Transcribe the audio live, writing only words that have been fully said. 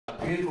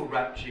beautiful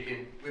wrapped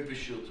chicken with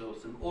prosciutto,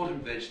 some autumn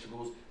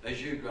vegetables,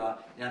 au gras.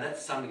 Now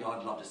that's something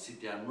I'd love to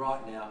sit down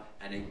right now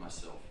and eat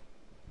myself.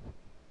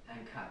 And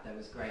cut. That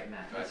was great,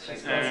 Matt.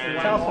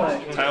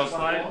 Tail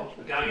slate.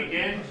 Going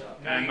again.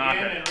 Going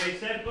again and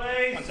reset,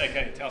 please. One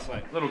second, tail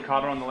slate. Little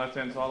cutter on the left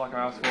hand side like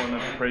I asked for in the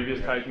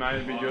previous page, mate.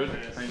 It'd be good.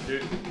 Thank you.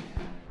 Hey,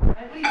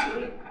 what are you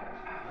doing?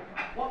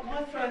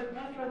 Why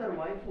throw that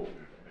away for?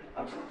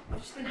 I've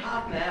just spent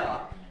half an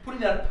hour putting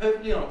that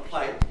perfectly on a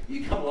plate.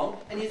 You come along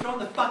and you're throwing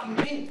the fucking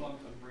bin.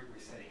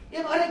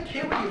 Yeah, but I don't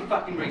care what you're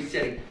fucking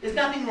resetting. There's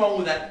nothing wrong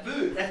with that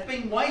food. That's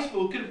been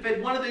wasteful. Could have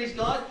fed one of these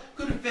guys.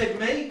 Could have fed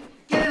me.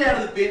 Get it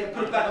out of the bin and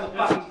put it back on the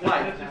fucking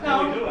plate.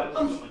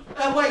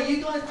 No way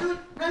you guys do it?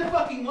 No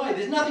fucking way.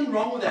 There's nothing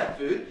wrong with that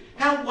food.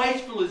 How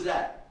wasteful is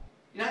that?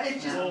 You know,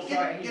 it's just,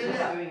 get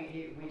it out.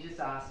 We just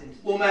asked him to...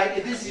 Well, mate,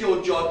 if this is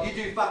your job, you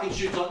do fucking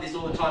shoots like this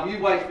all the time.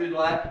 You waste food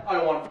like that. I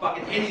don't want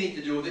fucking anything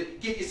to do with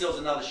it. Get yourselves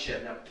another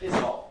chef. Now, piss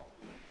off.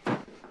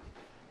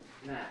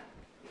 Matt.